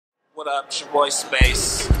What up? It's your boy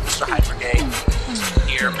Space, Mr. HyperGate.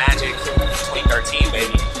 Here, Magic 2013, baby.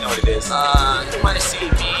 You know what it is. You might have seen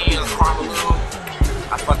me on Carmelou.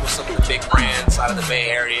 I fuck with some of the big brands out of the Bay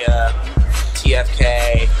Area.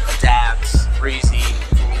 TFK, Adapt, Breezy,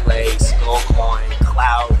 Lace, Goldcoin,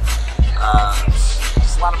 Clout.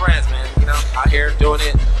 Just a lot of brands, man. You know, out here doing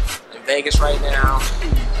it in Vegas right now.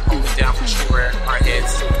 Holding it down for sure. Our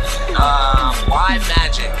hits. Why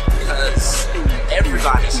Magic? Because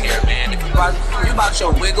everybody's here, man. If you about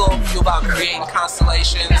your wiggle, you about creating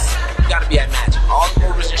constellations, you gotta be at Magic. All the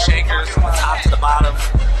movers and shakers from the top to the bottom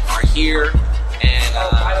are here. And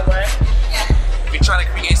if you're trying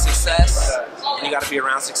to create success, and you gotta be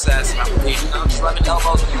around success, and I believe, you know, just rubbing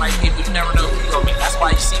elbows with the right people, you never know who you're gonna meet. That's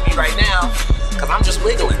why you see me right now, because I'm just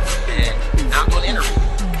wiggling, and now I'm doing an interview.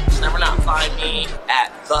 Just never not find me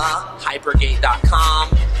at TheHyperGate.com,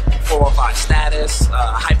 415 status,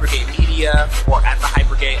 HyperGate Media, or at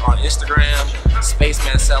TheHyperGate on Instagram,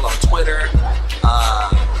 Spaceman Cell on Twitter.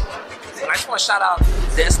 And I just want to shout out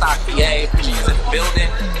Destock VA, Virginia's in the building.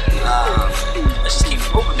 Let's just keep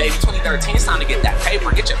moving, baby. 2013, it's time to get that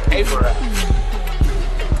paper, get your paper up.